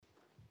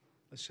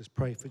Let's just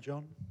pray for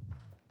John.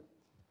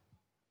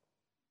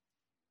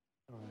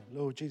 All right,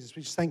 Lord Jesus,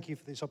 we just thank you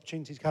for this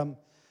opportunity to come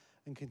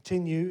and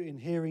continue in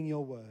hearing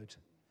your word.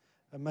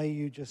 And may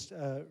you just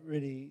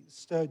really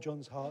stir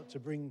John's heart to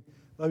bring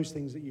those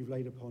things that you've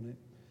laid upon it,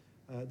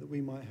 that we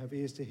might have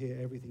ears to hear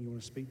everything you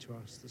want to speak to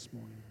us this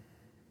morning.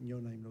 In your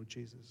name, Lord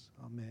Jesus.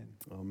 Amen.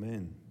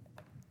 Amen.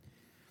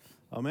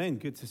 Amen.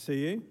 Good to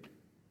see you.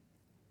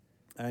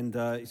 And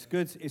it's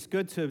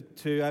good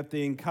to have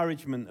the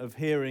encouragement of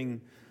hearing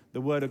the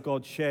word of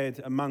God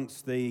shared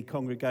amongst the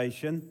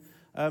congregation.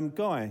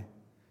 Guy,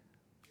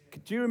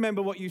 do you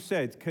remember what you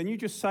said? Can you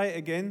just say it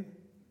again?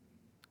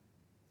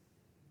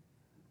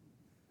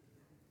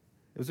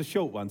 It was a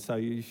short one, so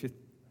you should...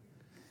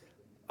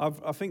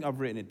 I think I've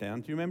written it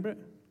down. Do you remember it?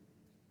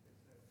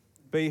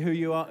 Be who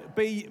you are.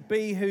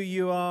 Be who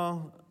you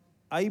are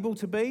able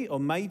to be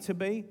or made to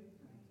be.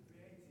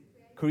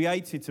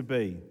 Created to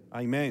be.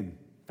 Amen.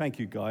 Thank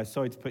you, guys.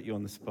 Sorry to put you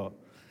on the spot.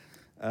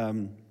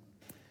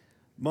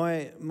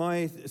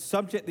 My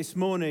subject this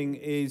morning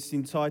is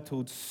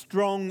entitled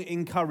Strong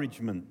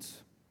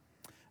Encouragement.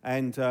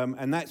 And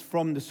that's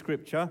from the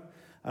scripture.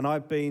 And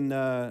I've been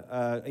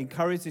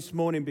encouraged this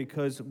morning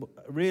because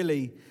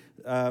really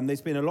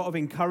there's been a lot of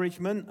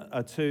encouragement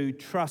to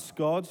trust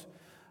God.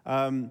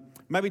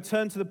 Maybe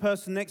turn to the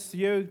person next to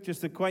you,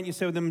 just acquaint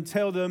yourself with them and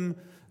tell them,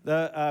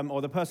 or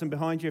the person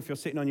behind you if you're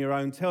sitting on your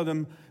own, tell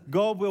them,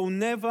 God will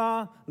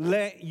never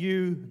let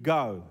you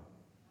go.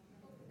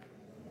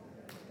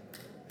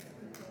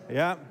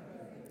 Yeah?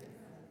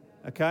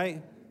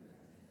 Okay?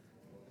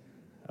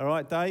 All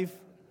right, Dave?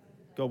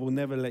 God will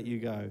never let you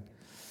go.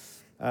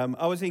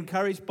 I was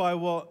encouraged by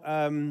what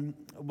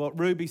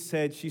Ruby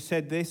said. She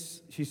said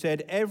this. She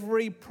said,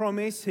 every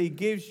promise he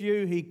gives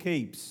you, he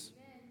keeps.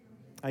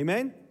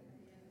 Amen?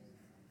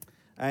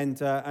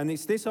 And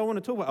it's this I want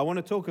to talk about. I want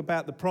to talk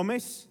about the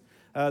promises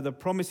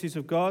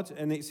of God,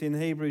 and it's in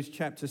Hebrews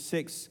chapter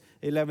 6,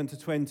 11 to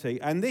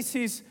 20. And this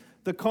is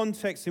the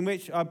context in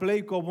which I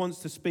believe God wants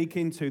to speak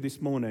into this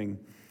morning.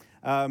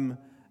 And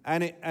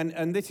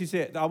this is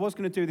it. I was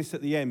going to do this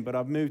at the end, but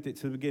I've moved it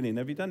to the beginning.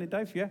 Have you done it,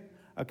 Dave? Yeah?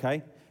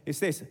 Okay. It's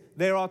this.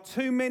 There are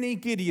too many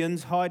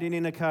Gideons hiding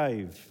in a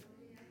cave.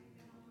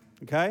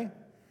 Okay?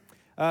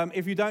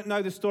 If you don't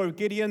know the story of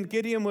Gideon,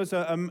 Gideon was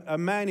a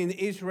man in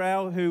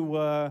Israel who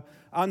were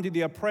under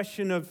the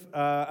oppression of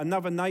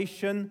another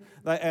nation,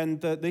 and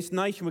this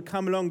nation would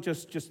come along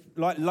just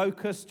like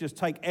locusts, just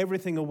take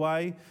everything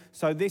away.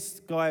 So this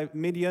guy,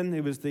 Midian,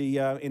 who was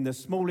in the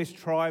smallest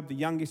tribe, the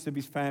youngest of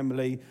his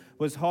family,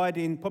 was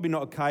hiding, probably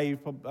not a cave,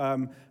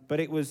 but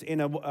it was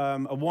in a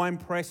wine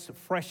press,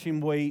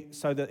 threshing wheat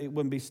so that it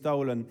wouldn't be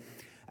stolen.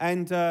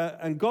 And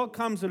God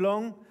comes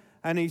along,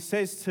 and he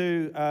says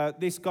to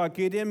this guy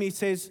Gideon, he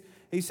says,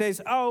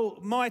 "Oh,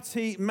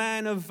 mighty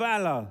man of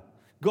valor,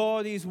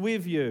 God is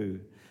with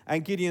you."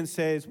 And Gideon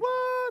says,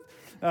 "What?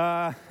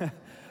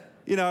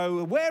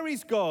 Where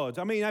is God?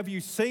 I mean, have you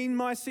seen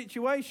my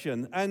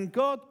situation?" And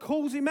God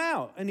calls him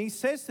out, and he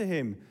says to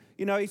him,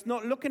 he's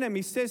not looking at him.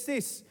 He says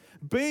this,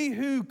 "Be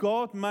who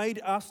God made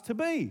us to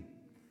be."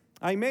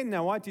 Amen.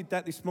 Now, I did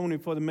that this morning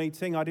for the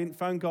meeting. I didn't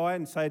phone Guy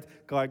and said,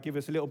 "Guy, give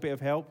us a little bit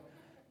of help."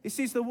 This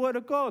is the word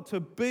of God, to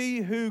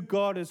be who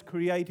God has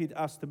created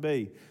us to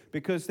be.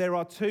 Because there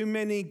are too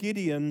many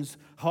Gideons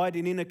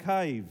hiding in a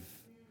cave.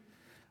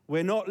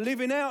 We're not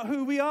living out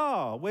who we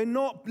are. We're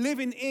not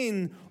living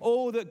in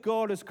all that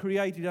God has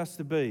created us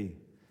to be.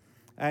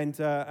 And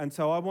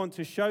so I want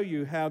to show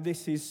you how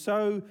this is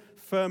so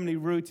firmly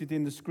rooted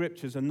in the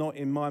scriptures and not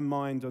in my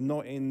mind or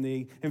not in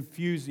the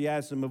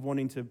enthusiasm of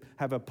wanting to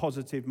have a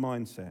positive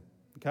mindset.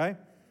 Okay?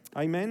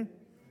 Amen?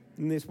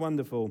 Isn't this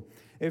wonderful?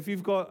 If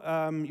you've got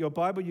your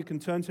Bible, you can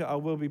turn to it. I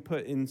will be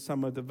putting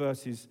some of the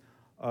verses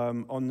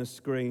on the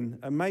screen.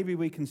 And maybe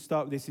we can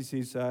start with this. This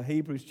is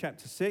Hebrews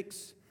chapter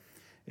 6.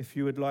 If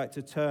you would like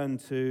to turn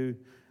to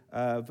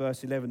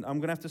verse 11. I'm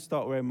going to have to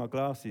start wearing my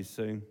glasses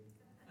soon.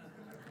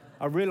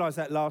 I realised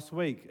that last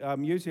week.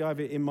 Usually I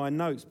have it in my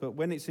notes, but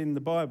when it's in the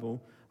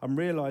Bible, I'm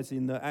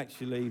realising that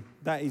actually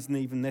that isn't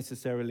even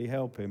necessarily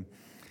helping.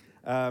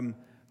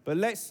 But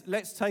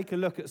let's take a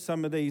look at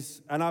some of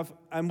these.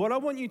 And what I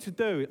want you to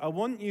do, I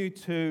want you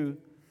to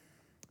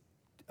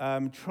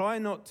try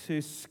not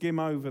to skim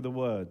over the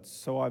words.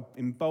 So I've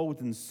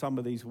emboldened some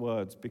of these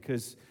words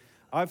because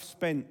I've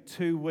spent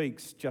 2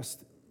 weeks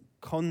just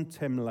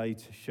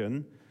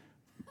contemplation.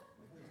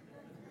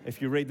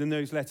 If you read the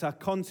newsletter,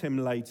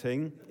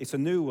 contemplating, it's a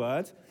new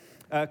word,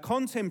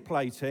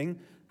 contemplating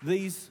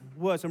these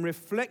words and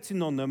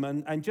reflecting on them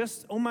and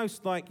just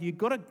almost like you've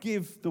got to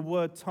give the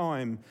word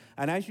time.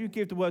 And as you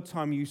give the word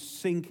time, you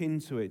sink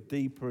into it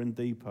deeper and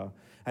deeper.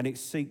 And it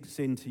sinks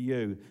into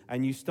you.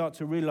 And you start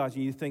to realize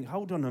and you think,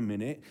 hold on a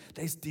minute,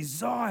 there's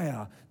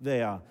desire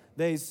there.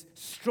 There's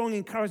strong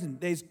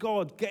encouragement. There's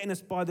God getting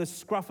us by the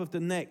scruff of the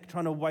neck,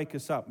 trying to wake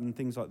us up and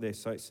things like this.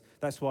 So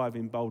that's why I've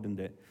emboldened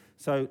it.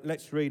 So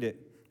let's read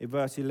it in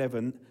verse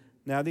 11.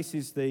 Now this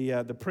is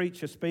the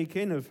preacher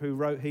speaking of who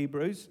wrote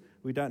Hebrews.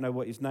 We don't know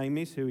what his name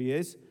is, who he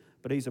is,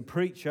 but he's a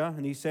preacher,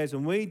 and he says,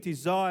 "And we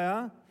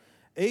desire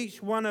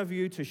Each one of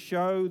you to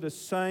show the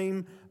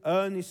same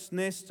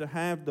earnestness, to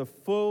have the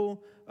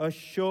full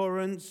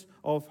assurance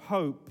of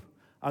hope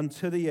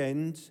unto the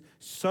end,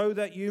 so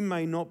that you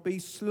may not be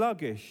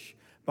sluggish,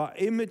 but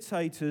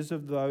imitators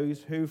of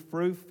those who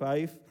through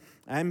faith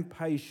and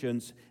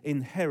patience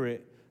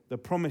inherit the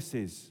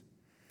promises.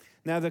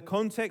 Now, the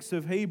context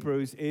of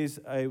Hebrews is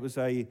it was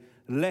a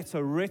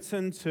letter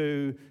written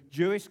to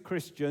Jewish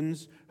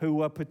Christians who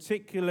were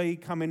particularly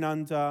coming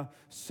under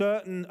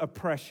certain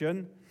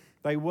oppression.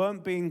 They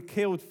weren't being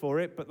killed for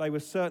it, but they were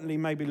certainly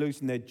maybe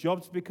losing their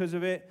jobs because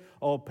of it,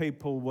 or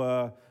people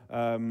were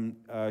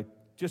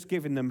just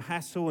giving them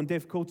hassle and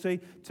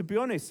difficulty. To be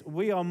honest,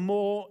 we are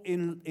more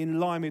in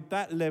line with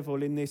that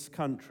level in this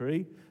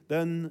country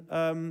than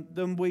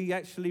we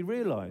actually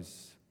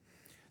realise.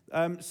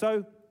 And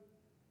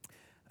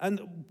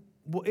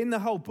in the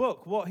whole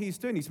book, what he's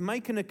doing, he's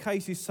making a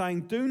case, he's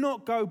saying, do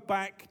not go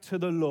back to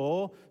the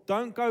law,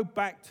 don't go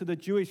back to the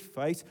Jewish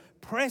faith,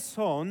 press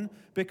on,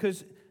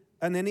 because...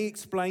 And then he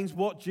explains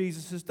what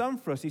Jesus has done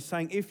for us. He's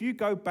saying, if you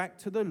go back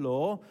to the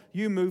law,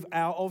 you move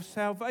out of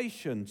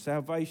salvation.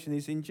 Salvation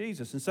is in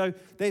Jesus. And so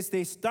there's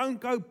this, don't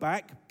go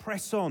back,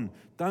 press on.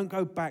 Don't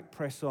go back,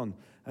 press on.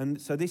 And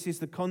so this is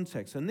the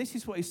context. And this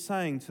is what he's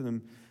saying to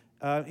them.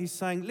 He's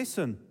saying,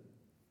 listen,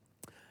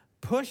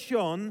 push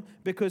on,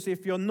 because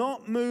if you're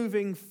not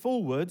moving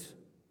forward,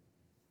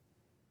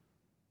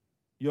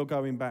 you're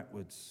going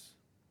backwards.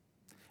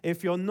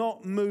 If you're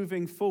not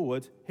moving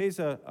forward, here's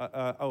here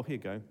you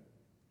go.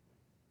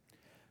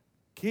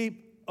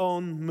 Keep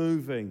on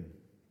moving.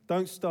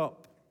 Don't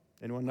stop.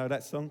 Anyone know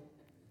that song?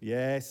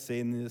 Yes,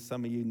 in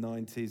some of you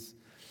 90s.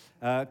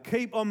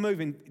 Keep on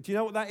moving. Do you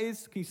know what that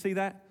is? Can you see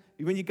that?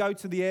 When you go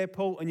to the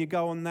airport and you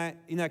go on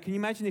that, can you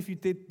imagine if you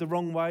did the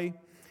wrong way?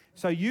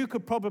 So you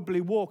could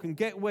probably walk and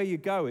get where you're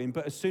going,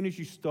 but as soon as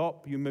you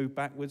stop, you move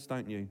backwards,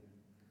 don't you?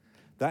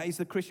 That is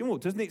the Christian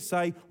walk. Doesn't it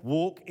say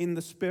walk in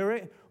the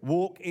Spirit,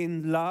 walk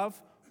in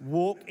love,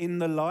 walk in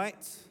the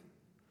light?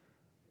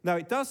 No,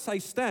 it does say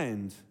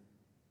stand.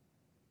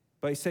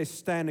 But it says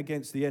stand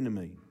against the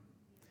enemy.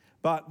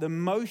 But the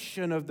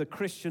motion of the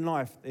Christian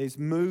life is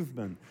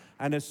movement.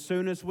 And as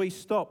soon as we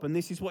stop, and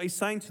this is what he's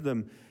saying to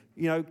them,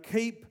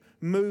 keep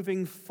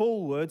moving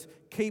forward,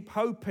 keep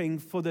hoping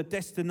for the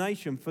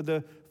destination, for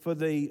the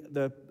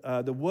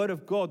word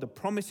of God, the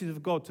promises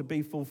of God to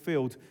be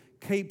fulfilled.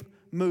 Keep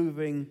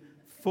moving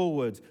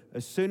forward.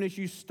 As soon as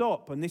you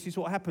stop, and this is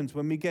what happens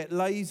when we get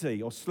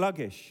lazy or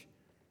sluggish.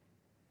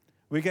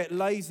 We get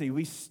lazy,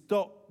 we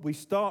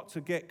start to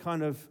get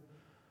kind of,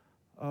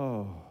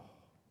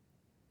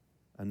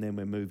 and then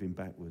we're moving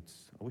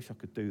backwards. I wish I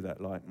could do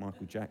that like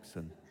Michael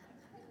Jackson.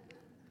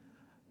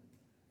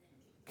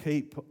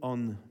 Keep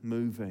on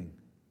moving.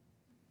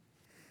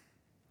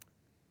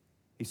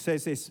 He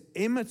says this,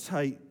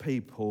 imitate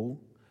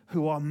people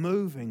who are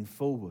moving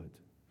forward.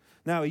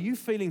 Now, are you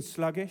feeling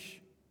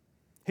sluggish?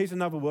 Here's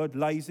another word,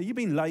 lazy. You've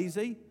been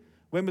lazy?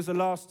 When was the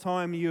last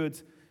time you had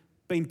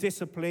been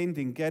disciplined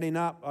in getting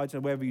up? I don't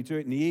know whether you do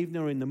it in the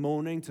evening or in the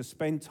morning to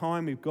spend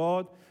time with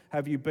God.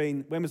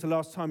 When was the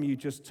last time you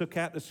just took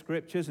out the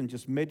scriptures and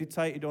just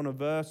meditated on a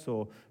verse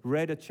or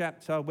read a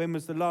chapter? When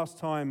was the last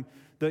time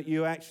that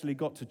you actually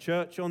got to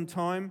church on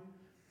time?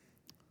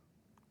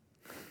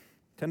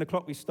 10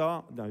 o'clock we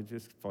start? No,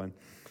 just fine.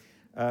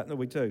 No,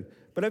 we do.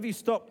 But have you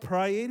stopped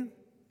praying?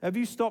 Have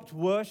you stopped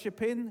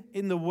worshiping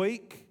in the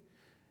week?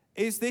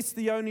 Is this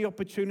the only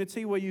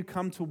opportunity where you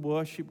come to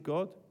worship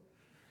God?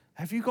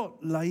 Have you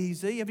got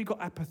lazy? Have you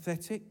got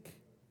apathetic?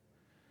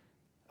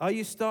 Are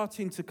you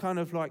starting to kind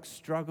of like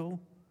struggle?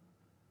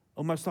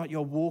 Almost like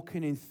you're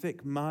walking in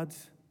thick mud?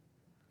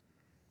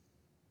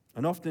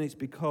 And often it's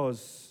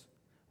because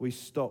we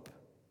stop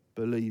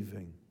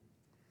believing.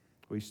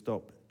 We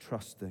stop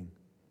trusting.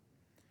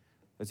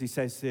 As he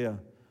says here,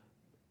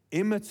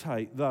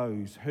 imitate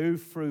those who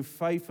through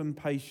faith and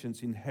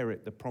patience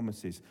inherit the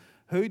promises.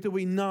 Who do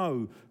we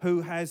know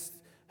who has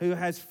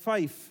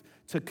faith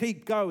to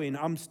keep going?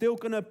 I'm still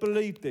going to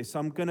believe this.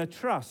 I'm going to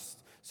trust.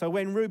 So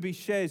when Ruby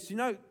shares,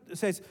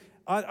 says,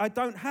 I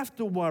don't have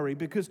to worry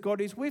because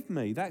God is with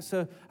me. That's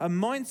a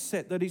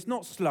mindset that is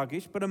not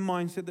sluggish, but a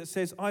mindset that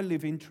says, I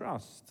live in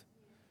trust.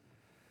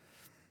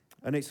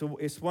 And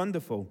it's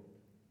wonderful.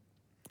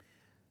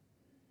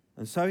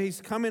 And so he's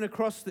coming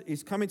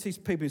to his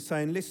people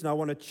saying, listen, I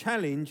want to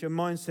challenge a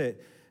mindset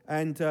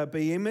and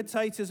be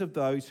imitators of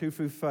those who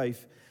through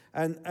faith.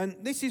 And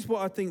this is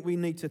what I think we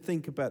need to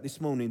think about this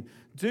morning.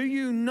 Do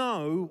you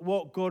know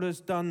what God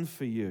has done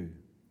for you?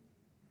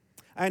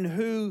 And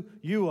who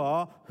you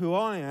are, who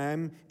I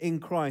am in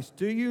Christ?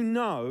 Do you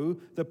know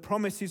the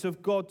promises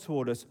of God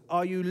toward us?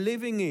 Are you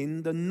living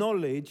in the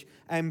knowledge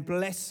and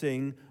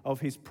blessing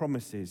of his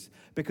promises?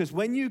 Because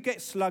when you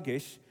get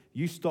sluggish,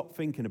 you stop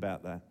thinking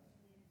about that.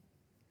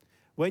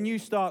 When you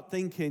start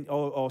thinking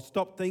or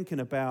stop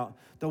thinking about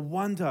the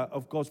wonder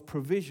of God's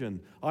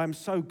provision, I am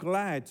so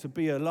glad to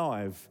be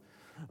alive.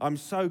 I'm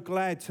so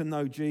glad to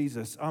know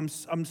Jesus.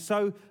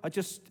 I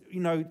just,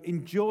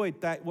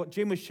 enjoyed that, what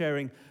Jim was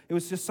sharing. It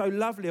was just so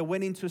lovely. I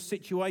went into a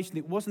situation,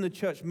 it wasn't a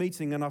church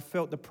meeting, and I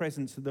felt the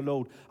presence of the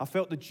Lord. I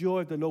felt the joy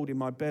of the Lord in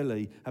my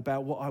belly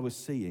about what I was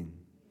seeing.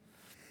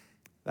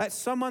 That's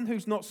someone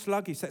who's not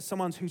sluggish. That's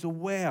someone who's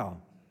aware.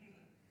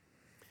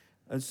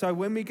 And so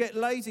when we get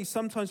lazy,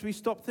 sometimes we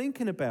stop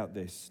thinking about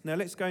this. Now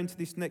let's go into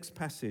this next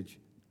passage.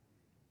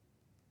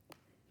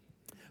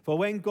 For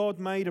when God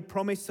made a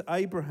promise to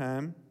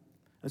Abraham,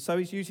 and so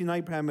he's using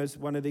Abraham as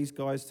one of these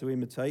guys to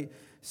imitate,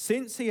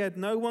 since he had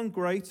no one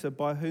greater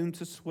by whom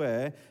to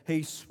swear,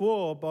 he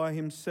swore by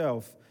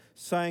himself,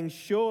 saying,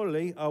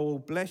 surely I will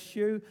bless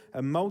you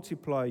and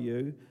multiply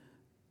you.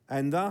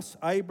 And thus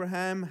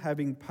Abraham,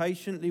 having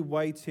patiently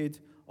waited,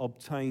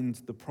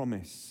 obtained the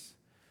promise.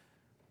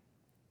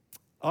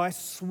 I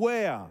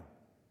swear.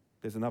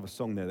 There's another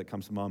song there that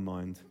comes to my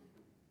mind.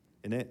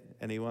 In it?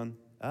 Anyone?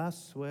 I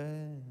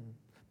swear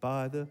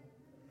by the...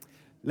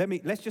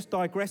 Let's just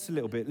digress a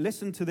little bit.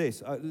 Listen to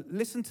this.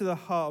 Listen to the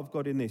heart of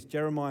God in this.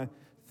 Jeremiah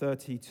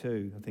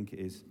 32, I think it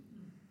is.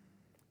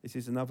 This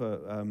is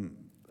another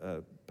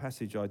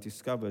passage I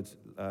discovered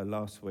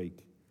last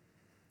week.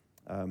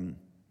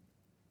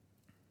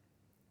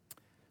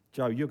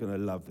 Joe, you're going to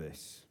love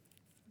this.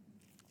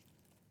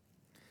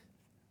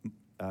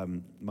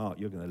 Mark,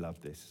 you're going to love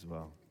this as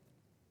well.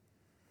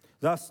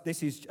 Thus,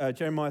 this is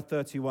Jeremiah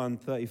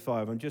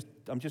 31:35.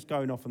 I'm just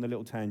going off on a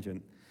little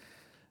tangent.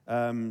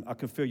 I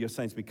can feel you're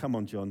saying to me, come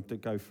on, John,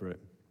 go for it.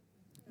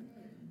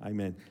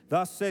 Amen.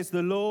 Thus says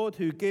the Lord,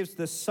 who gives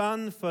the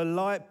sun for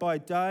light by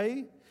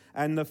day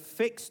and the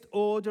fixed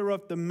order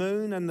of the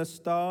moon and the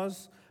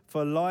stars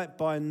for light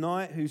by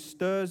night, who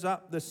stirs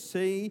up the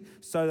sea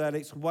so that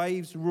its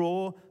waves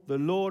roar. The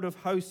Lord of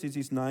hosts is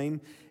his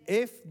name.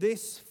 If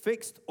this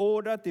fixed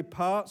order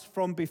departs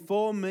from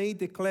before me,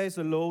 declares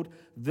the Lord,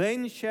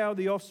 then shall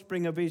the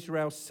offspring of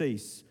Israel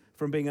cease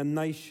from being a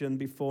nation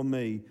before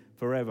me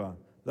forever.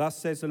 Thus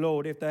says the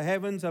Lord, if the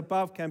heavens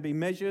above can be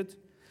measured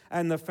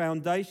and the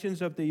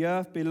foundations of the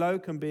earth below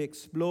can be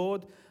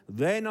explored,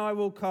 then I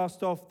will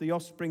cast off the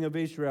offspring of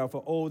Israel for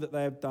all that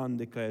they have done,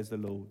 declares the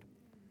Lord.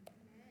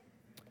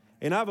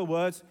 In other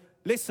words,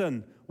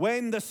 listen,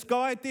 when the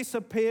sky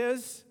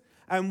disappears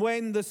and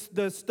when the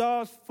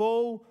stars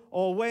fall,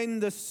 or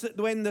when the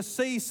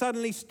sea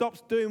suddenly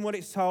stops doing what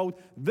it's told,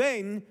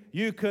 then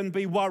you can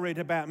be worried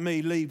about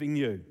me leaving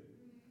you.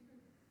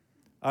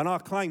 And I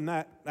claim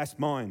that's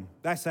mine.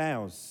 That's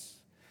ours.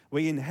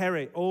 We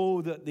inherit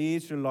all that the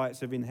Israelites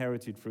have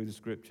inherited through the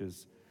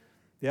scriptures.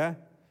 Yeah?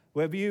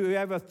 Have you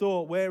ever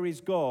thought, where is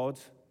God?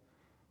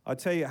 I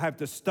tell you, have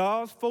the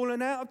stars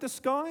fallen out of the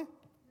sky?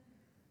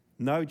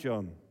 No,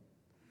 John.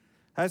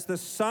 Has the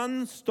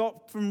sun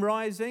stopped from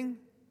rising?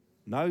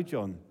 No,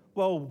 John.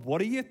 Well,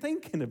 what are you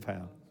thinking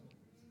about?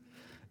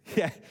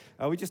 Yeah,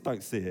 we just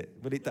don't see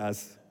it, but it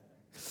does.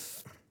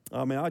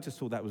 I mean, I just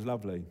thought that was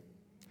lovely.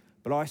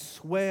 But I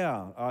swear,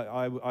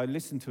 I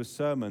listened to a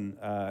sermon,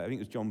 I think it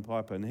was John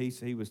Piper, and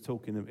he was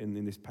talking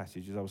in this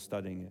passage as I was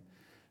studying it.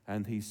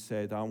 And he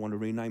said, I want to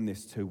rename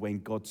this to When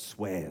God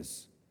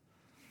Swears.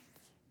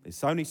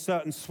 It's only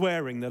certain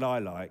swearing that I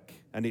like,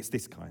 and it's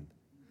this kind.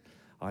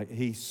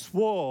 He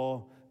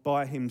swore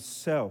by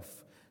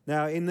himself.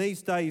 Now, in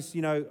these days,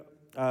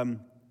 I'm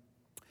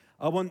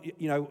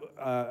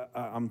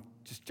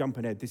just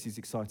jumping ahead. This is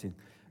exciting.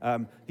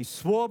 He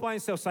swore by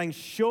himself, saying,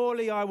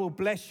 surely I will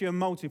bless you and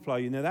multiply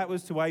you. Now, that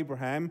was to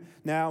Abraham.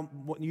 Now,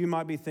 what you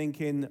might be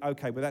thinking,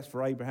 okay, well, that's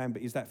for Abraham,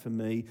 but is that for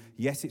me?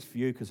 Yes, it's for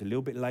you, because a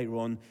little bit later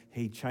on,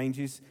 he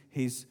changes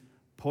his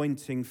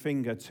pointing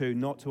finger to,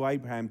 not to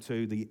Abraham,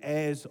 to the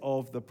heirs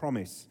of the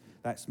promise.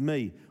 That's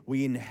me.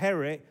 We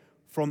inherit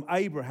from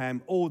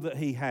Abraham all that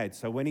he had.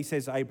 So when he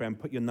says Abraham,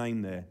 put your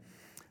name there.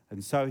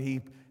 And so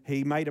he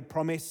made a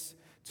promise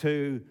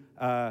to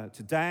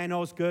Dan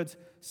Osgood.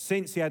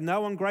 Since he had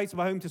no one greater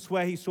by whom to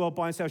swear, he swore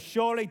by himself,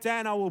 surely,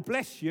 Dan, I will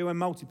bless you and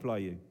multiply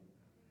you.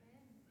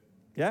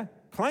 Yeah?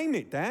 Claim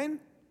it, Dan.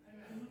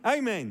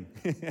 Amen.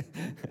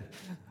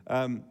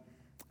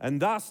 And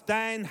thus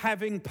Dan,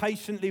 having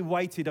patiently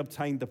waited,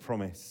 obtained the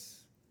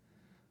promise.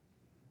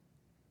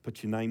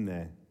 Put your name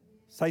there.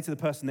 Say to the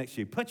person next to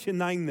you, put your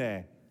name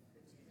there.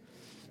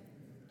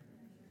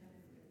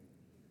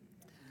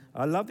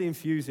 I love the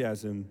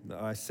enthusiasm that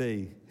I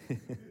see.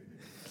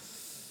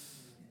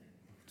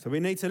 So we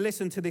need to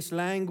listen to this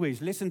language.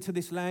 Listen to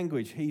this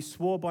language. He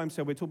swore by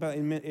himself. We'll talk about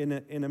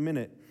it in a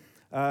minute.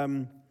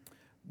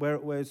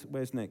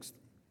 Where's next?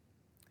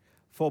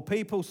 For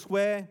people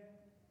swear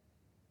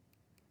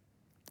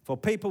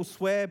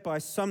by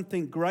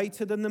something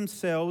greater than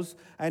themselves,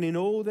 and in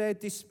all their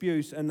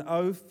disputes, an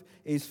oath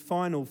is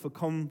final for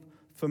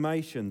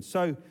confirmation.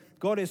 So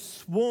God has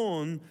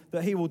sworn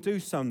that he will do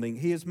something.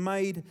 He has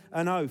made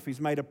an oath.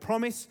 He's made a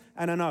promise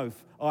and an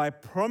oath. I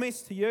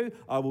promise to you,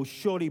 I will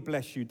surely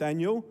bless you,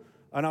 Daniel,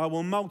 and I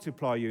will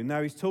multiply you.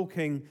 Now, he's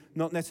talking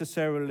not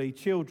necessarily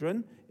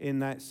children in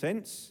that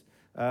sense,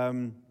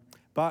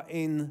 but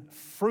in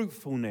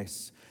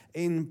fruitfulness,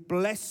 in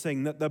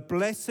blessing, that the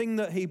blessing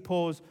that he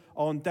pours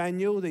on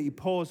Daniel, that he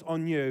pours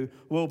on you,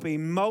 will be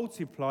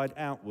multiplied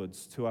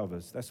outwards to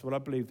others. That's what I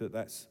believe,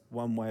 that's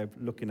one way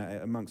of looking at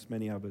it amongst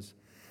many others.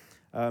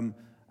 And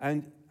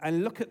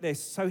look at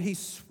this. So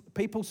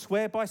people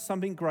swear by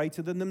something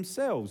greater than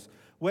themselves.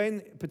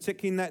 When,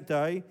 particularly in that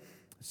day,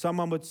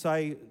 someone would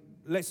say,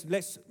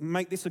 let's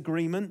make this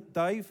agreement,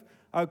 Dave.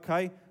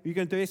 Okay, you're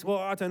going to do this? Well,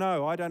 I don't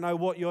know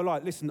what you're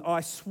like. Listen,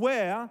 I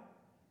swear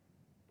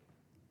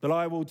that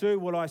I will do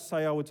what I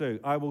say I will do.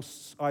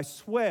 I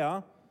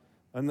swear,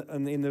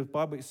 and in the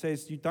Bible it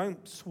says you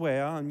don't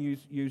swear and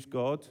use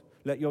God.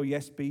 Let your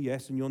yes be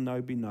yes and your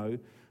no be no.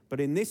 But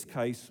in this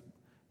case,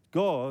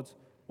 God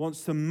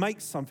wants to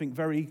make something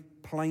very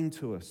plain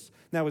to us.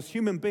 Now, as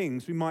human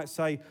beings, we might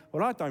say,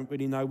 well, I don't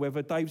really know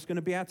whether Dave's going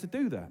to be able to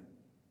do that.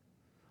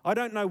 I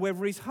don't know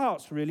whether his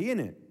heart's really in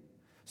it.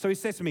 So he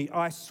says to me,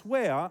 I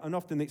swear, and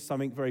often it's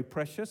something very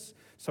precious,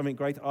 something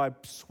great. I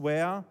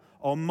swear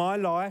on my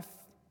life.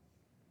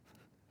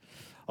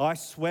 I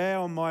swear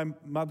on my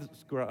mother's,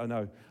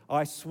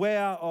 I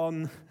swear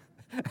on,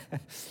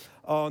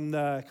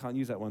 can't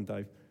use that one,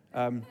 Dave.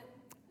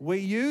 We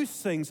use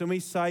things and we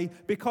say,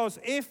 because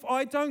if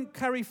I don't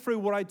carry through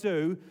what I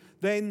do,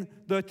 then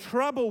the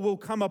trouble will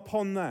come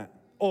upon that.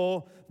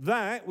 Or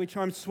that, which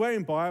I'm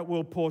swearing by,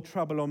 will pour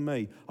trouble on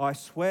me. I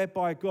swear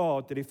by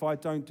God that if I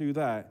don't do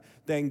that,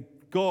 then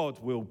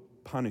God will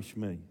punish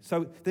me.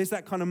 So there's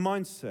that kind of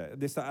mindset,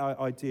 there's that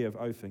idea of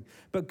oathing.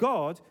 But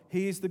God,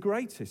 he is the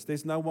greatest.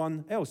 There's no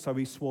one else, so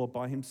he swore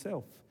by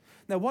himself.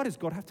 Now, why does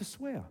God have to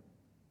swear?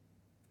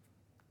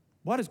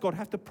 Why does God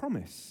have to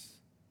promise?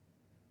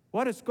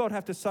 Why does God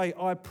have to say,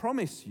 I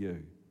promise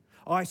you,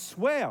 I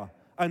swear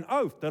an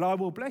oath that I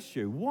will bless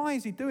you? Why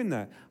is he doing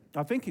that?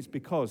 I think it's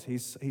because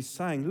he's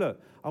saying,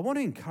 look, I want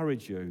to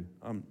encourage you,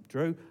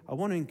 Drew, I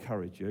want to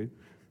encourage you,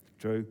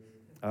 Drew,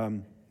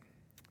 the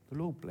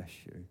Lord bless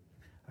you,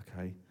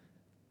 okay?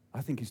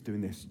 I think he's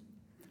doing this.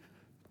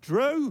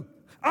 Drew,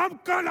 I'm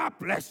going to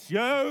bless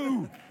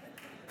you.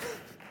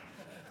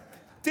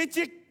 Did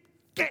you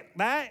get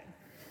that?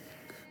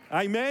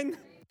 Amen?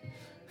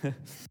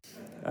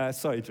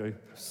 Sorry, Drew.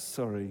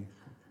 Sorry.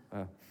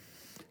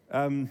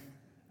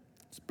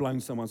 It's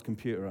blown someone's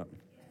computer up.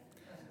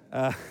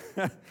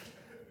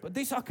 But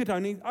this, I could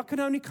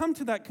only come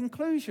to that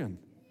conclusion.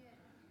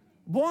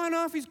 Why on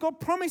earth is God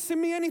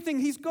promising me anything?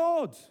 He's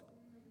God.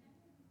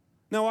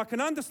 Now, I can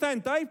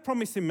understand Dave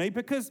promising me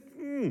because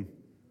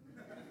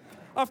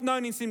I've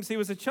known him since he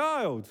was a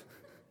child,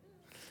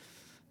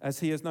 as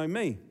he has known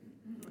me.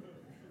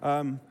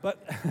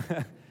 But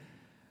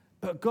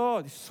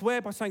God,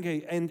 swear by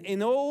something, and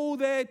in all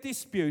their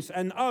disputes,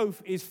 an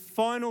oath is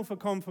final for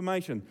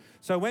confirmation.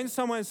 So when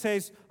someone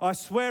says, I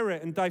swear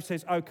it, and Dave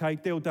says, okay,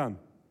 deal done.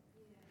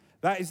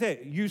 That is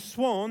it. You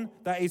sworn,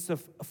 that is the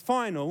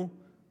final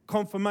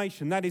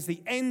confirmation. That is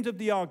the end of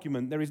the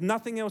argument. There is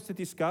nothing else to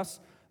discuss.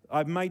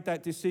 I've made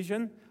that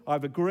decision.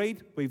 I've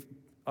agreed.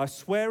 I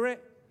swear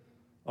it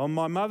on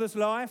my mother's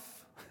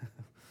life.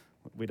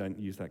 We don't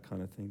use that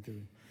kind of thing, do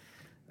we?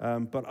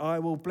 But I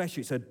will bless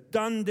you. It's a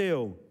done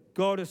deal.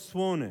 God has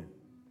sworn it.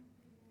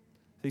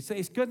 So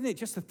it's good, isn't it,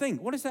 just to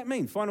think. What does that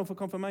mean? Final for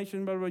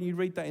confirmation. When you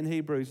read that in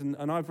Hebrews,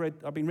 and I've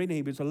been reading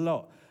Hebrews a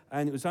lot,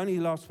 and it was only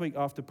last week,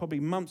 after probably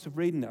months of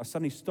reading it, I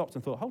suddenly stopped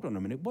and thought, hold on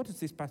a minute, what does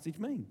this passage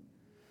mean?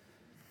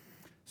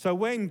 So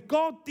when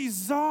God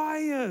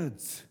desired,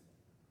 let's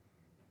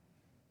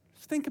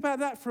think about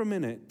that for a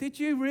minute. Did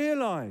you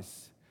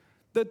realize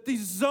that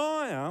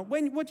desire,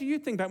 what do you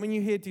think about when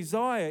you hear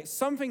desire? It's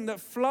something that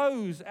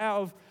flows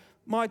out of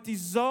my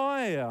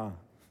desire.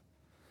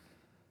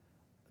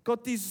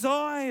 God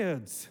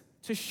desired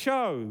to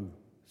show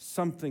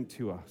something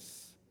to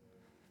us.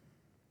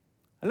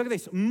 And look at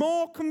this,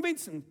 more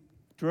convincing.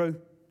 Drew.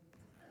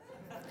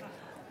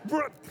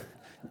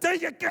 Do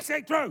you get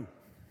it, Drew?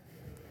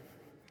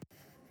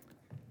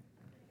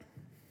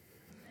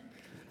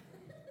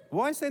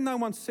 Why is there no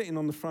one sitting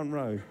on the front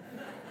row?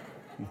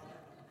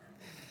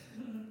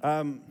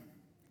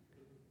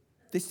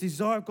 This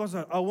desire of God's,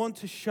 I want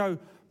to show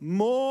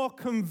more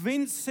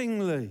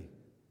convincingly.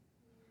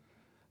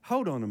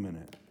 Hold on a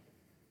minute.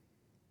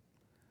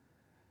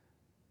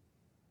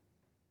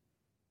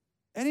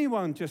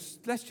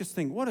 Let's just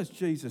think, what has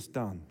Jesus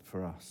done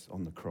for us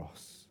on the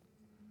cross?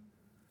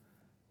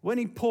 When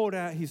he poured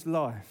out his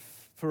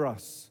life for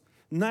us,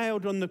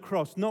 nailed on the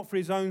cross, not for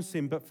his own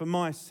sin, but for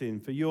my sin,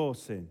 for your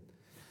sin.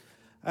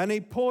 And he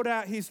poured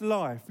out his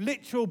life.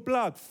 Literal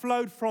blood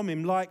flowed from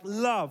him like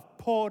love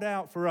poured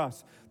out for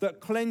us that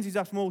cleanses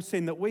us from all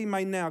sin, that we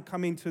may now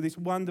come into this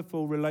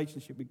wonderful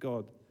relationship with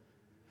God.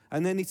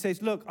 And then he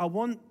says, look, I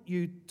want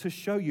you to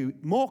show you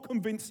more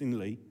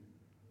convincingly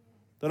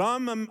that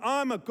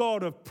I'm a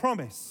God of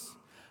promise,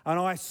 and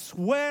I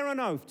swear an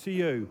oath to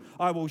you,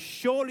 I will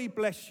surely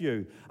bless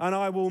you, and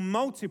I will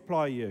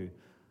multiply you.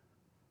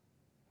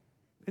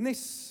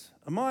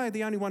 Am I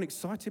the only one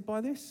excited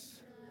by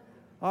this?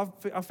 I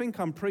think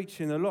I'm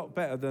preaching a lot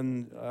better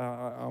than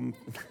I'm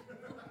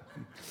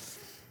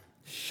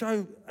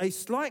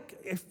it's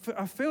like,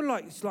 I feel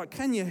like, it's like,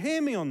 can you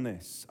hear me on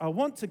this? I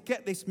want to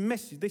get this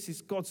message. This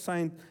is God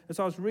saying as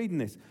I was reading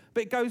this.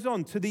 But it goes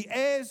on, to the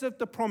heirs of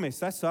the promise.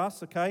 That's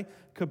us, okay?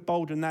 Could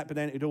bolden that, but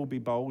then it'd all be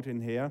bold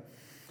in here.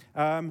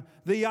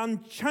 The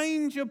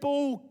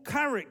unchangeable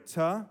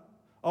character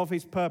of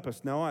his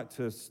purpose. Now, I had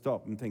to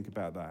stop and think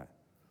about that.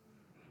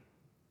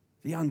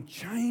 The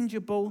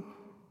unchangeable.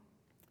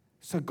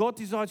 So God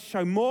desired to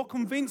show more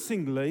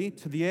convincingly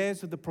to the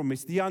heirs of the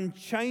promise the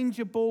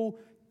unchangeable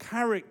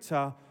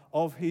character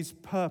of his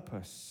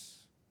purpose.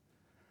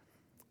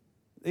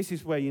 This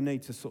is where you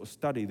need to sort of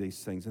study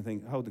these things and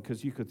think, hold on,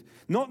 because you could,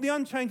 not the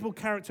unchangeable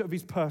character of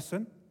his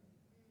person.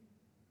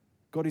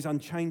 God is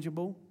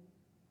unchangeable.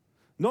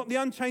 Not the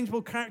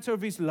unchangeable character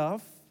of his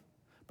love,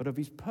 but of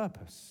his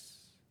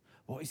purpose.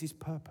 What is his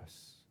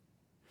purpose?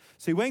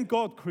 See, when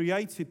God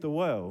created the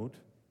world,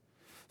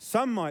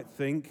 some might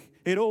think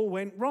it all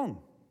went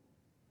wrong.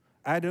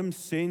 Adam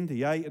sinned,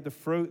 he ate of the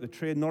fruit, the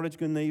tree of knowledge of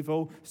good and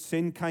evil.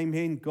 Sin came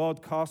in,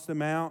 God cast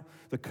them out.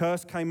 The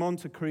curse came on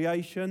to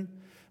creation.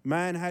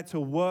 Man had to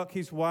work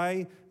his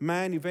way.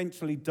 Man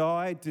eventually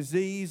died.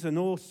 Disease and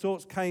all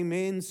sorts came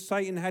in.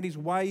 Satan had his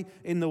way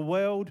in the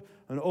world,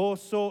 and all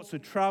sorts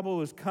of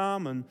trouble has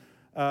come,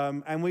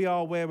 and we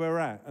are where we're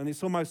at. And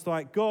it's almost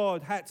like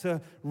God had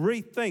to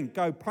rethink,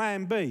 go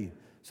plan B.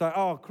 So,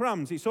 oh,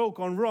 crumbs, it's all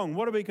gone wrong.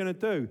 What are we going to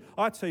do?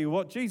 I tell you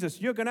what, Jesus,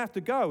 you're going to have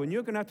to go, and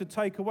you're going to have to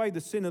take away the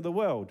sin of the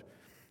world.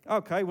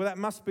 Okay, well, that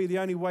must be the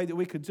only way that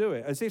we could do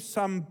it, as if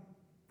some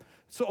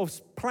sort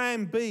of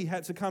plan B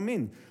had to come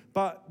in.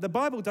 But the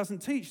Bible doesn't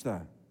teach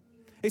that.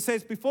 It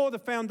says before the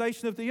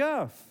foundation of the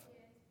earth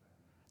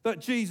that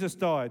Jesus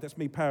died. That's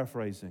me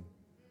paraphrasing.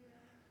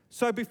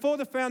 So before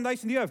the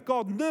foundation of the earth,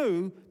 God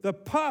knew the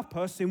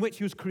purpose in which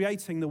he was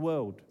creating the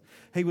world.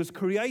 He was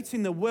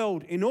creating the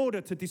world in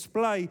order to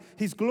display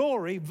his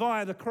glory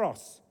via the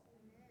cross.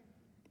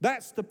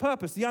 That's the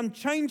purpose. The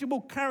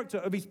unchangeable character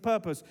of his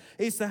purpose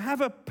is to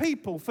have a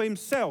people for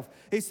himself.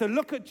 It's to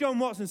look at John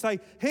Watson and say,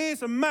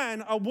 here's a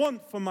man I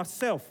want for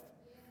myself.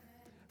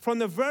 From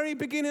the very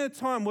beginning of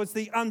time was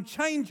the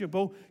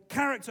unchangeable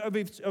character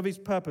of his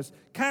purpose.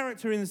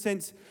 Character in the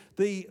sense,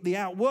 the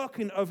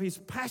outworking of his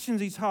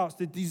passions, his hearts,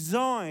 the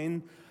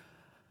design,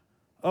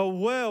 a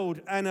world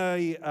and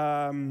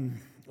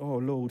oh,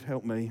 Lord,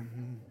 help me.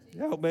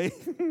 Help me.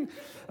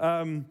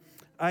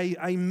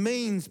 A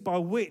means by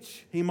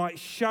which he might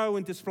show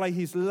and display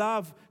his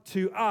love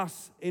to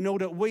us in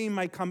order that we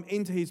may come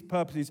into his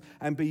purposes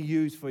and be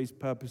used for his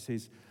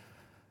purposes.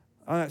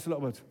 Oh, that's a lot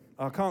of words.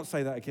 I can't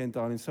say that again,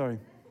 darling, sorry.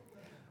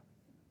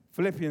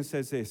 Philippians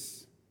says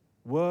this,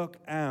 work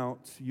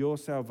out your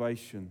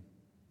salvation,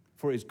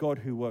 for it is God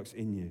who works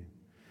in you.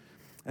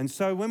 And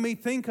so when we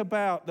think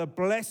about the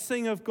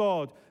blessing of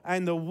God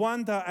and the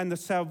wonder and the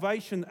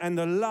salvation and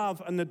the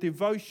love and the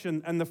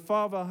devotion and the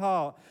Father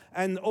heart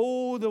and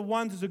all the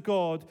wonders of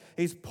God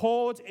is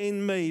poured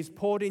in me, is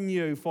poured in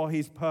you for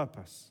his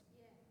purpose.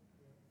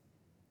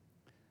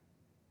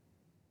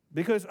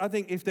 Because I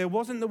think if there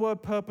wasn't the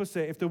word purpose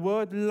there, if the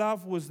word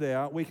love was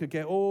there, we could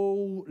get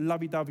all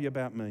lovey-dovey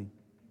about me.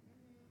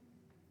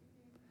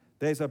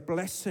 There's a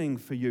blessing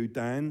for you,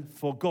 Dan,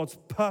 for God's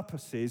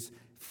purposes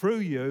through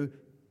you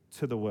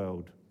to the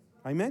world.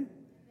 Amen?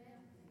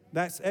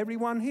 That's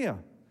everyone here.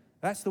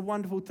 That's the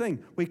wonderful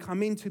thing. We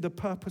come into the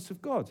purpose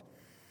of God.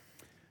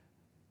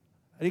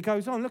 And he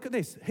goes on, look at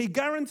this. He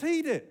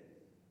guaranteed it.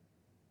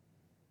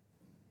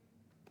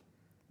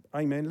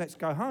 Amen. Let's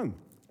go home.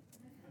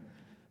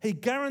 He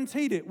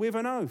guaranteed it with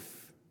an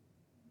oath.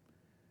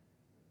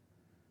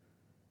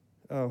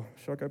 Oh,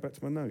 shall I go back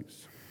to my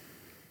notes?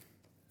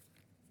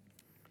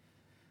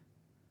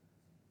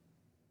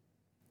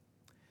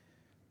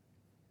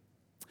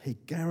 He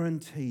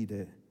guaranteed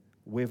it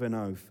with an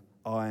oath.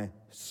 I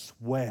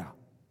swear.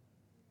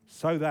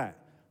 So that,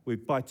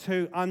 by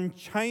two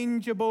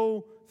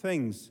unchangeable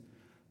things,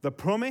 the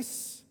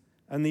promise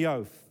and the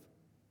oath.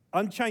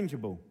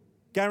 Unchangeable,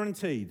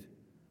 guaranteed.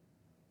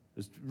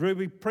 As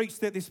Ruby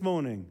preached it this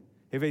morning.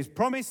 If he's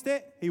promised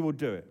it, he will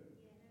do it.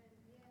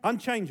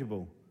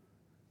 Unchangeable.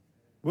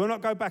 We'll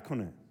not go back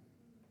on it.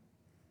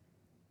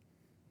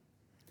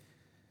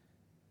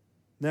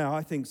 Now,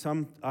 I think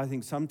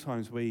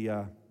sometimes we...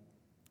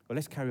 Well,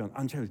 let's carry on.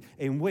 Unchangeable,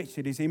 in which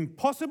it is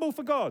impossible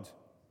for God.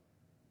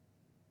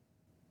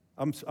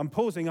 I'm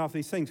pausing after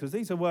these things because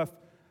these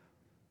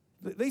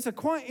are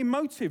quite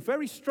emotive,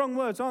 very strong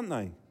words, aren't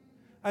they?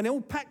 And they're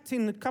all packed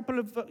in a couple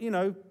of,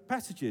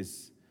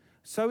 passages.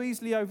 So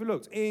easily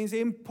overlooked. It is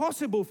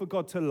impossible for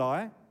God to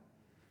lie.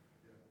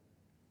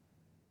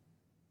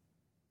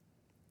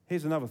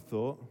 Here's another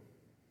thought.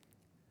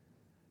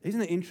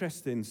 Isn't it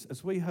interesting,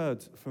 as we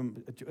heard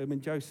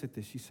Jo said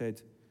this, she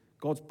said,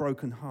 God's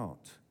broken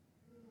heart.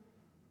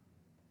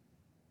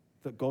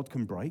 That God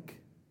can break.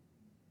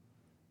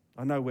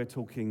 I know we're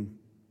talking,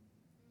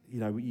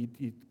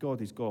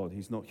 God is God.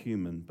 He's not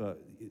human,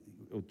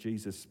 or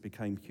Jesus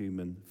became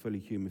human,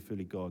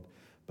 fully God.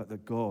 But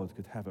that God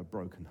could have a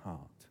broken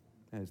heart.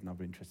 There's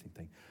another interesting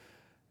thing.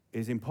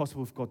 It is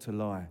impossible for God to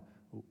lie.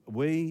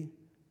 We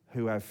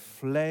who have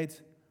fled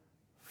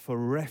for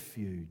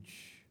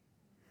refuge.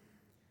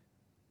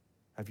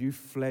 Have you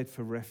fled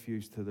for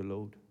refuge to the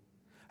Lord?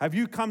 Have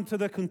you come to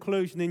the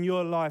conclusion in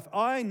your life,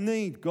 I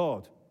need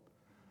God?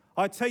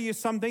 I tell you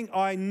something,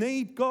 I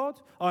need God.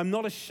 I'm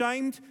not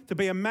ashamed to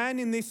be a man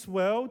in this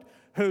world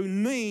who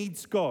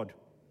needs God.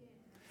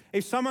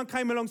 If someone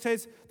came along and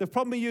says, the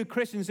problem with you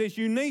Christians is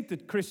you need the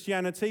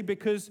Christianity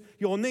because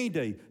you're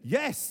needy.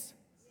 Yes.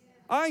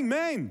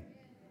 Amen.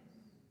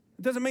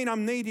 It doesn't mean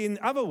I'm needy in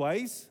other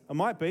ways. I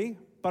might be.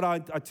 But I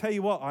tell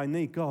you what, I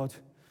need God.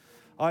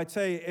 I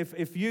tell you,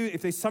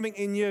 if there's something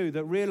in you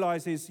that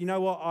realizes, you know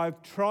what,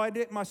 I've tried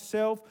it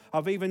myself.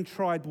 I've even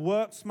tried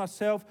works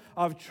myself.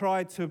 I've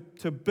tried to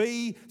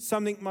be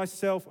something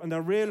myself. And I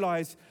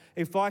realize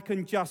if I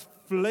can just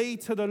flee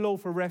to the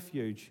Lord for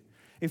refuge,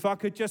 if I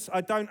could just,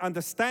 I don't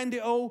understand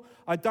it all.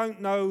 I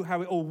don't know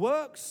how it all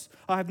works.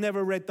 I have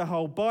never read the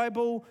whole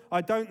Bible.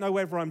 I don't know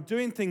whether I'm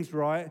doing things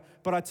right.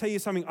 But I tell you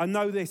something, I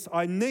know this.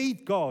 I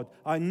need God.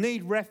 I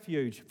need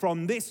refuge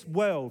from this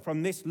world,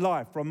 from this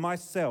life, from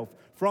myself,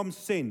 from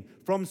sin,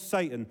 from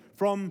Satan,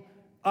 from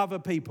other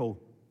people.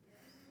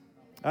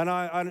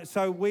 And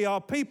so we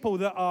are people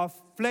that are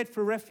fled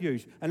for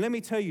refuge. And let me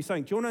tell you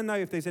something. Do you want to know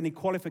if there's any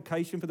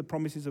qualification for the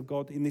promises of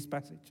God in this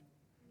passage?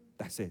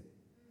 That's it.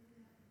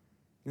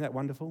 Isn't that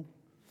wonderful?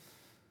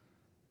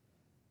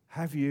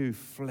 Have you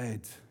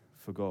fled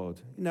for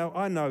God?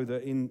 I know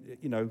that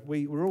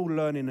we're all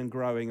learning and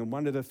growing, and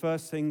one of the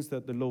first things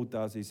that the Lord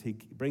does is he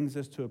brings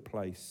us to a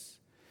place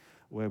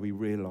where we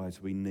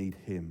realize we need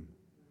him.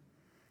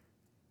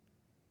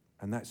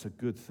 And that's a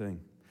good thing.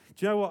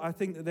 Do you know what? I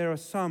think that there are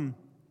some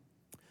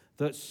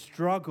that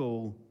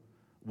struggle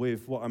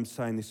with what I'm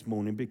saying this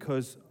morning,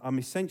 because I'm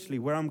essentially,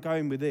 where I'm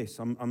going with this,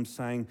 I'm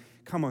saying,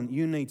 come on,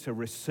 you need to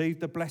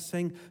receive the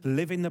blessing,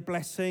 live in the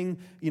blessing,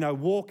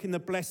 walk in the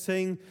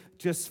blessing,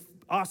 just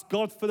ask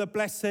God for the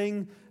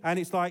blessing. And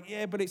it's like,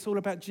 yeah, but it's all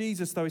about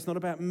Jesus, though. It's not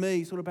about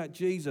me. It's all about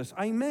Jesus.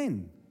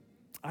 Amen.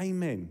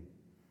 Amen.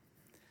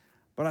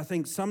 But I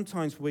think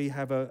sometimes we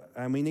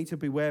need to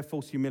beware of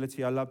false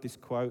humility. I love this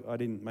quote. I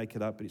didn't make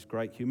it up, but it's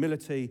great.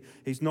 Humility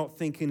is not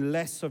thinking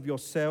less of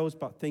yourselves,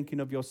 but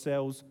thinking of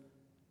yourselves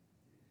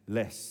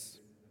less.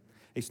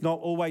 It's not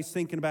always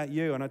thinking about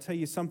you. And I tell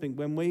you something,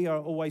 when we are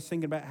always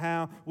thinking about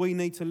how we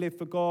need to live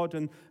for God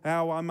and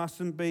how I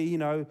mustn't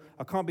be, I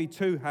can't be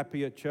too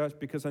happy at church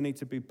because I need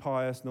to be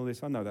pious and all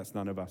this. I know that's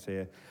none of us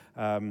here.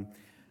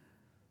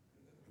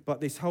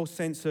 But this whole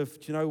sense of,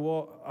 do you know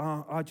what?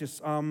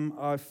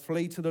 I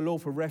flee to the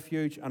Lord for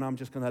refuge, and I'm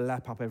just going to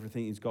lap up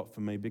everything he's got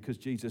for me because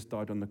Jesus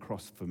died on the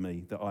cross for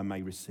me that I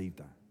may receive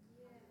that.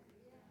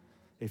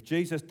 If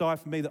Jesus died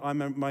for me, that I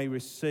may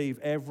receive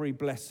every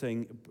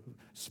blessing,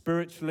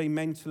 spiritually,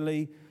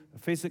 mentally,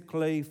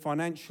 physically,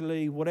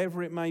 financially,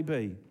 whatever it may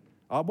be.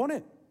 I want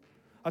it.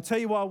 I'll tell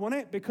you why I want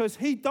it, because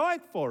he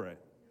died for it.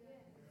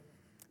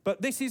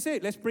 But this is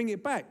it. Let's bring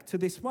it back to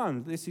this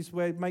one. This is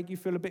where it make you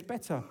feel a bit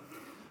better.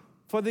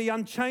 For the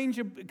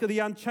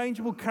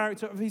unchangeable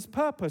character of his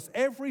purpose,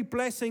 every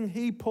blessing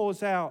he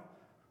pours out,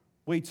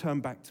 we turn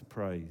back to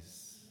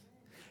praise.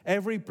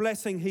 Every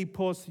blessing he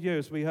pours to you,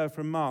 as we heard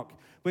from Mark,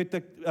 with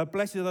the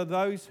blessed are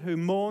those who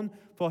mourn,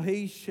 for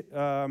they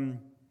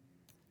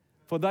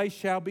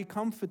shall be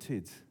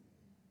comforted.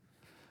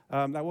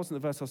 That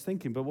wasn't the verse I was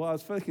thinking, but what I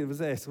was thinking was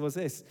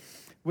this.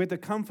 With the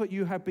comfort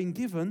you have been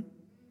given,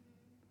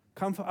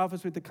 comfort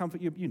others with the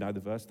comfort you know the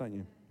verse, don't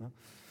you? No?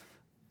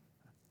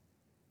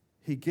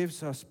 He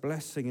gives us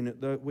blessing in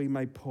it that we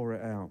may pour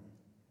it out.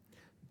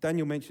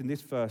 Daniel mentioned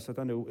this verse. I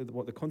don't know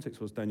what the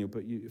context was, Daniel,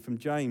 but from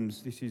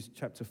James, this is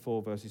chapter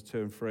 4, verses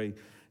 2 and 3.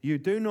 You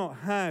do not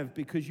have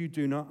because you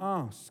do not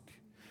ask.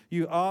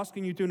 You ask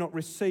and you do not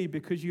receive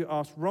because you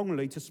ask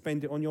wrongly to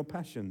spend it on your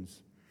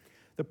passions.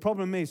 The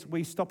problem is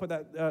we stop at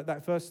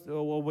that verse,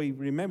 or we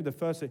remember the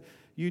first thing.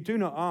 You do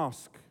not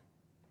ask.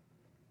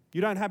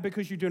 You don't have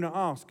because you do not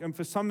ask. And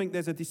for something,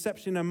 there's a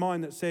deception in our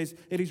mind that says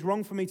it is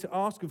wrong for me to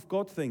ask of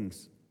God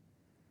things.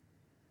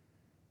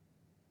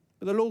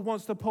 But the Lord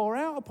wants to pour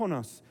out upon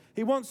us.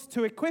 He wants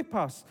to equip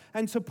us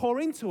and to pour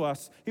into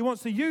us. He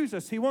wants to use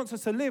us. He wants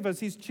us to live as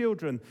his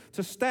children,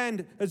 to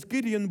stand as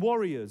Gideon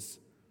warriors.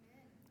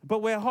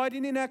 But we're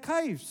hiding in our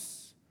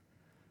caves,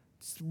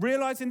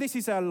 realizing this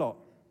is our lot.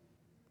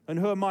 And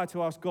who am I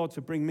to ask God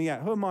to bring me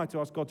out? Who am I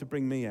to ask God to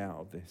bring me out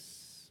of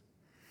this?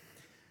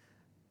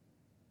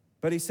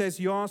 But he says,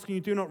 you ask and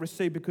you do not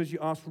receive because you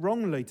ask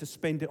wrongly to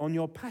spend it on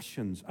your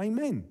passions.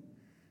 Amen.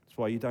 That's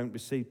why you don't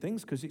receive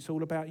things, because it's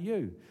all about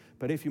you.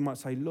 But if you might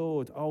say,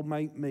 Lord, oh,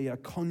 make me a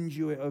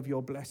conduit of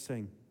your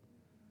blessing.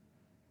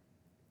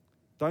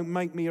 Don't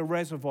make me a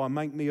reservoir,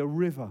 make me a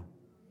river.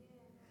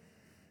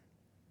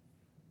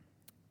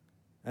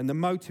 And the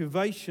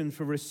motivation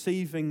for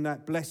receiving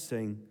that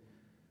blessing,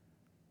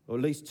 or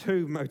at least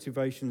two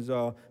motivations,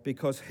 are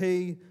because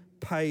he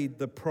paid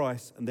the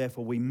price and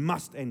therefore we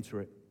must enter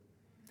it.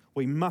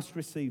 We must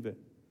receive it.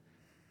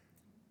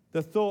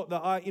 The thought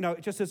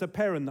that just as a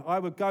parent, that I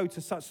would go to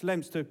such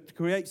lengths to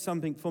create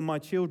something for my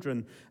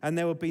children and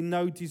there would be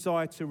no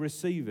desire to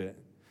receive it.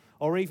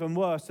 Or even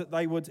worse, that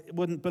they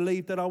wouldn't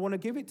believe that I want to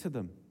give it to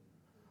them.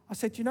 I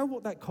said, do you know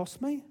what that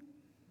cost me?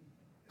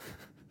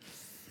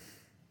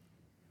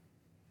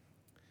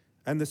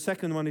 And the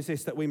second one is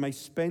this, that we may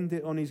spend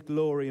it on his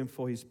glory and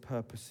for his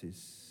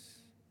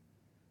purposes.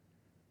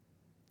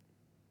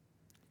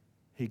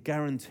 He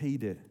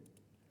guaranteed it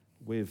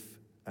with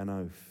an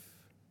oath.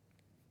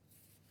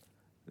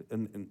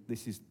 And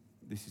this is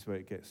where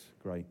it gets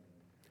great.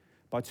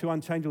 By two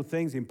unchangeable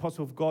things,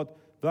 impossible for God,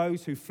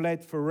 those who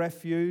fled for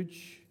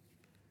refuge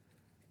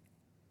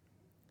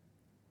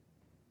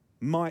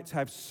might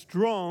have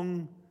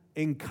strong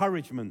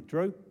encouragement.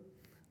 Drew?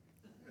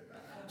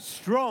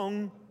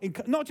 Strong,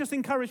 not just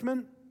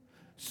encouragement,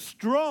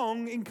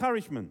 strong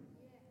encouragement.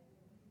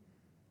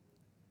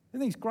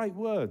 And these great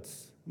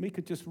words, we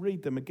could just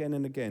read them again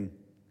and again.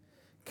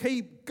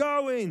 Keep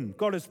going.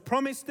 God has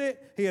promised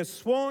it. He has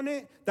sworn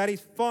it. That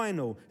is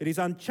final. It is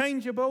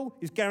unchangeable.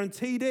 He's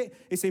guaranteed it.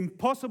 It's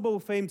impossible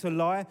for him to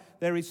lie.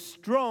 There is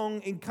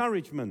strong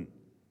encouragement.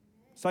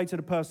 Say to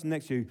the person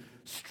next to you,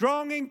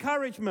 strong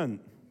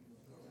encouragement.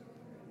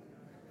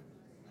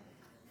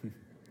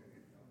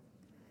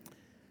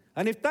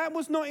 And if that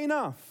was not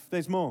enough,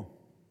 there's more.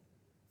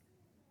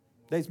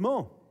 There's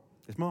more.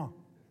 There's more.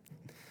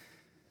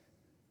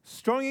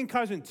 Strong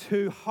encouragement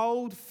to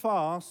hold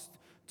fast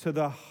to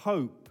the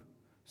hope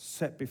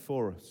set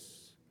before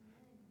us.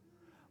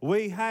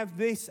 We have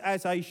this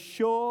as a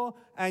sure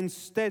and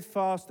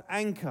steadfast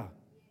anchor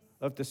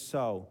of the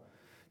soul.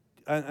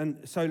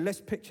 And so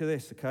let's picture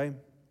this, okay?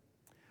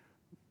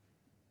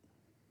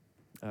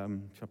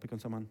 Shall I pick on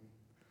someone?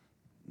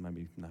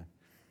 Maybe no.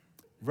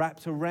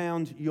 Wrapped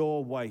around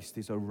your waist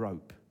is a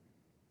rope,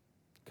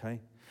 okay?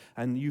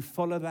 And you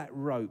follow that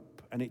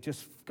rope, and it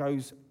just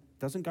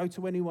doesn't go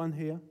to anyone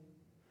here.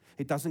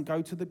 It doesn't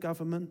go to the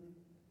government.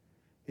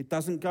 It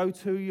doesn't go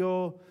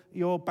to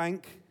your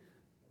bank.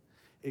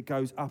 It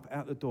goes up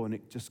out the door, and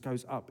it just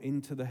goes up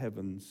into the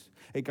heavens.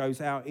 It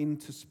goes out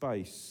into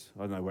space.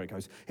 I don't know where it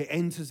goes. It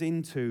enters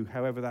into,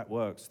 however that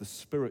works, the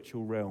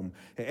spiritual realm.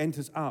 It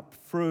enters up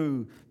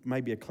through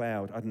maybe a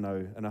cloud, I don't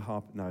know, and a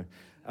harp, no.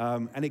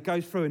 And it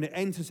goes through and it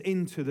enters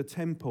into the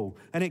temple.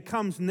 And it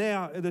comes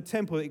now at the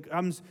temple. It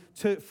comes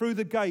through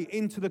the gate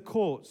into the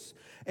courts.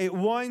 It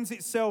winds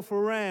itself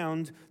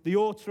around the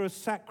altar of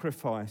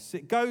sacrifice.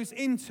 It goes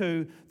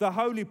into the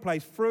holy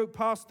place, through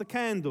past the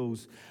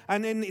candles.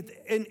 And then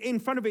in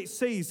front of it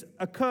sees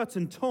a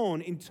curtain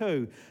torn in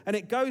two. And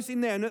it goes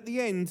in there, and at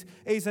the end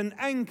is an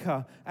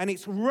anchor. And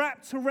it's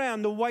wrapped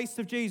around the waist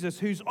of Jesus,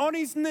 who's on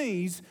his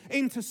knees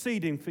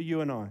interceding for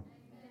you and I.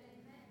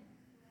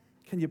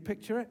 Can you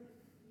picture it?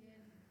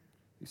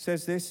 It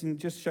says this, and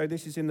just show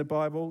this is in the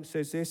Bible. It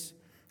says this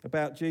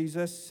about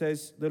Jesus. It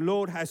says, the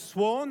Lord has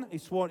sworn,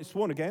 he's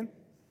sworn again,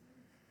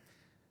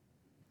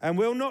 and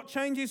will not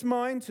change his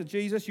mind to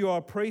Jesus, you are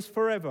a priest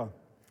forever.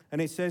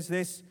 And it says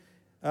this,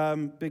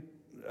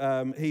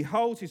 he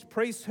holds his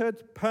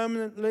priesthood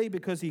permanently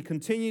because he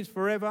continues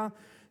forever.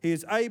 He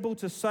is able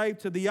to save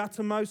to the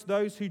uttermost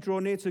those who draw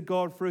near to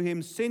God through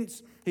him,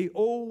 since he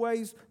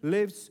always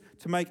lives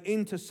to make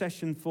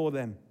intercession for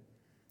them.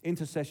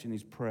 Intercession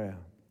is prayer.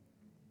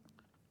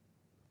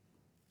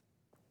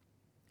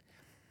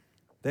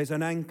 There's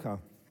an anchor,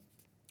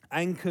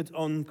 anchored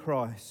on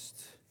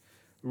Christ,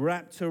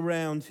 wrapped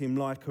around him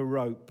like a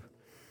rope.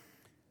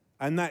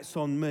 And that's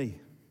on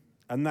me,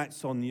 and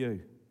that's on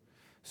you.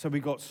 So we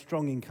got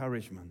strong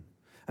encouragement.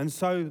 And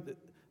so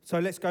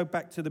let's go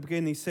back to the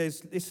beginning. He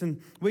says,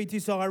 listen, we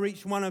desire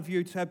each one of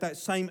you to have that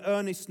same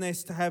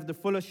earnestness, to have the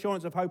full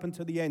assurance of hope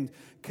unto the end.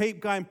 Keep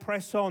going,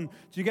 press on.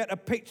 Do you get a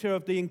picture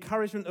of the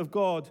encouragement of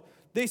God?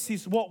 This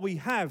is what we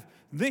have.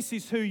 This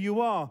is who you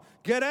are.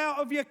 Get out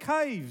of your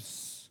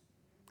caves.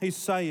 He's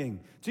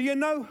saying, do you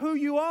know who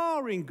you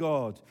are in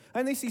God?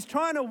 And he's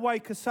trying to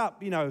wake us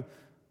up. You know,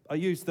 I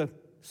use the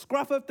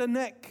scruff of the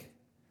neck.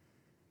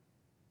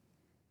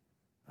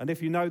 And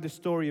if you know the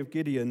story of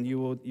Gideon, you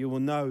will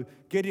know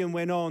Gideon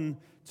went on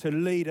to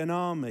lead an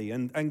army.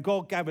 And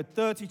God gathered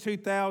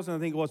 32,000, I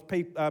think it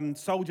was,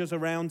 soldiers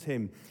around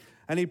him.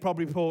 And he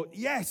probably thought,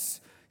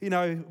 yes, you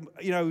know,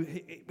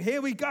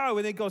 here we go.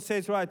 And then God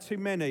says, right, too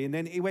many. And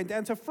then he went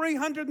down to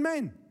 300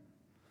 men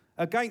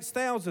against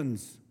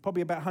thousands.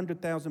 Probably about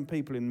 100,000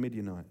 people in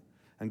Midianite,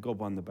 and God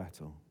won the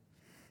battle.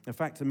 The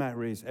fact of the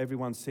matter is,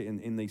 everyone sitting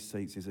in these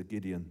seats is a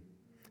Gideon.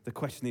 The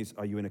question is,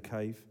 are you in a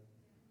cave?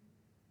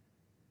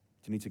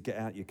 Do you need to get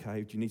out your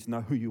cave? Do you need to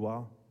know who you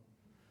are?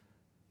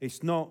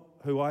 It's not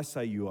who I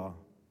say you are.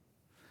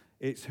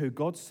 It's who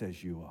God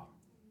says you are.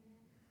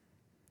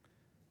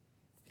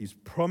 He's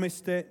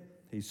promised it.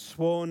 He's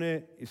sworn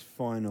it. It's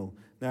final.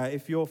 Now,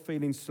 if you're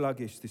feeling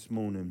sluggish this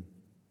morning,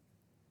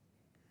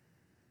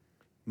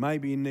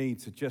 maybe you need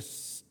to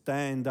just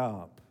stand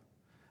up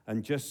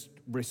and just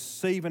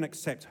receive and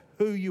accept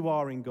who you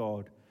are in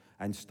God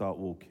and start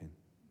walking.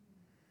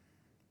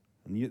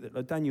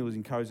 And Daniel was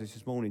encouraged us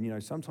this morning, you know,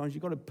 sometimes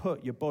you've got to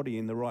put your body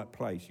in the right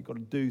place. You've got to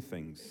do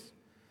things.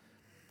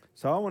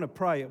 So I want to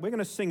pray. We're going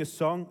to sing a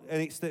song,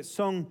 and it's that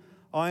song,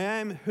 I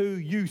am who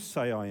you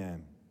say I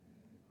am.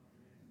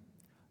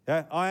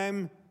 Yeah, I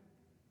am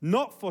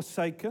not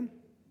forsaken.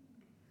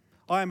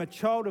 I am a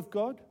child of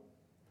God.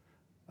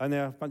 And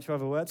there are a bunch of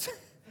other words.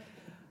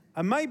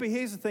 And maybe,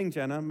 here's the thing,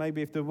 Jenna,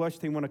 maybe if the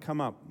worship team want to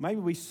come up,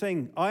 maybe we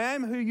sing, I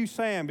am who you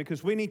say I am,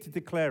 because we need to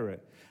declare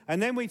it.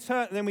 And then we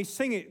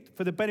sing it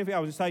for the benefit of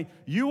others and say,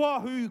 you are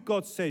who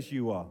God says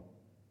you are.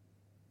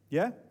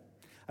 Yeah?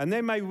 And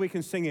then maybe we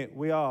can sing it,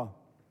 we are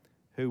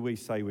who we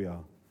say we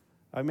are.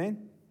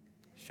 Amen?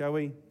 Shall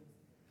we?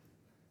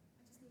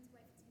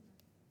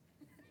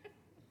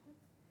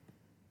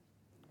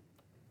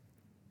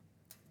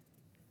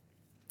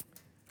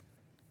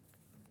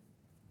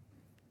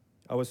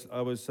 I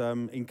was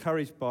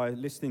encouraged by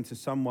listening to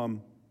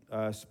someone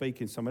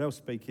someone else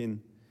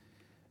speaking,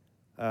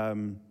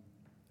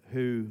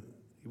 who,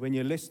 when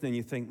you're listening,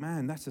 you think,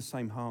 man, that's the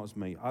same heart as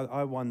me.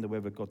 I wonder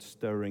whether God's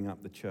stirring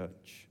up the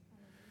church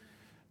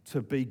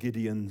to be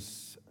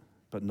Gideons,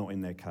 but not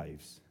in their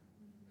caves.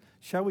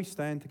 Shall we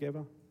stand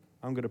together?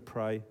 I'm going to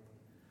pray,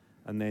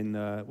 and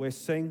then we'll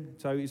sing.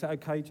 So is that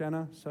okay,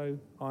 Jana? So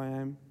I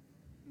am,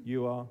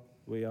 you are,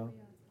 we are,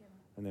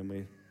 and then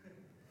we...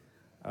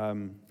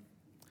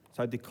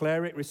 So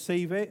declare it,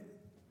 receive it.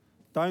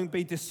 Don't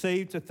be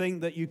deceived to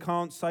think that you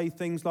can't say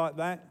things like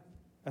that.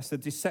 That's the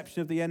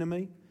deception of the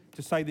enemy,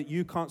 to say that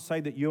you can't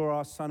say that you're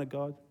our Son of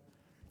God.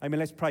 Amen.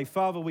 Let's pray.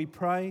 Father, we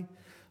pray,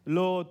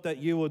 Lord, that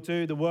you will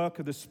do the work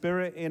of the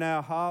Spirit in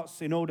our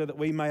hearts in order that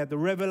we may have the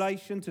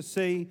revelation to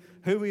see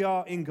who we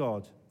are in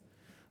God.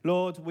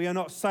 Lord, we are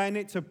not saying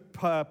it to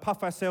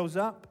puff ourselves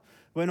up.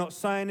 We're not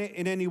saying it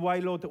in any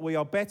way, Lord, that we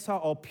are better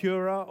or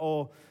purer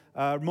or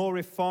more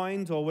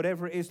refined or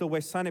whatever it is, Lord. We're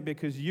saying it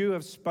because you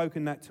have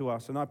spoken that to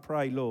us. And I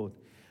pray, Lord,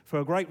 for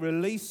a great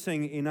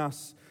releasing in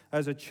us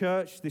as a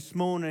church this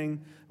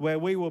morning, where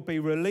we will be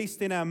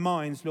released in our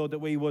minds, Lord, that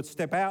we would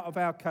step out of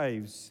our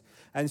caves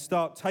and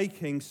start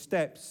taking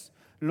steps,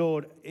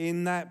 Lord,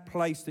 in that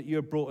place that you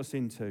have brought us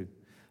into.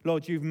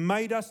 Lord, you've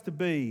made us to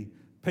be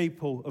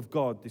people of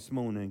God this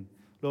morning.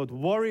 Lord,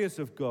 warriors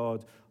of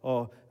God,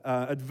 or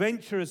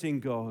adventurers in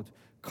God,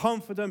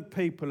 confident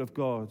people of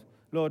God.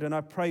 Lord, and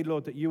I pray,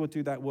 Lord, that you will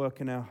do that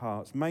work in our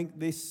hearts. Make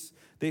this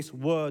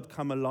word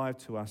come alive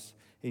to us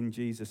in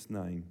Jesus'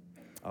 name.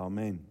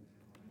 Amen.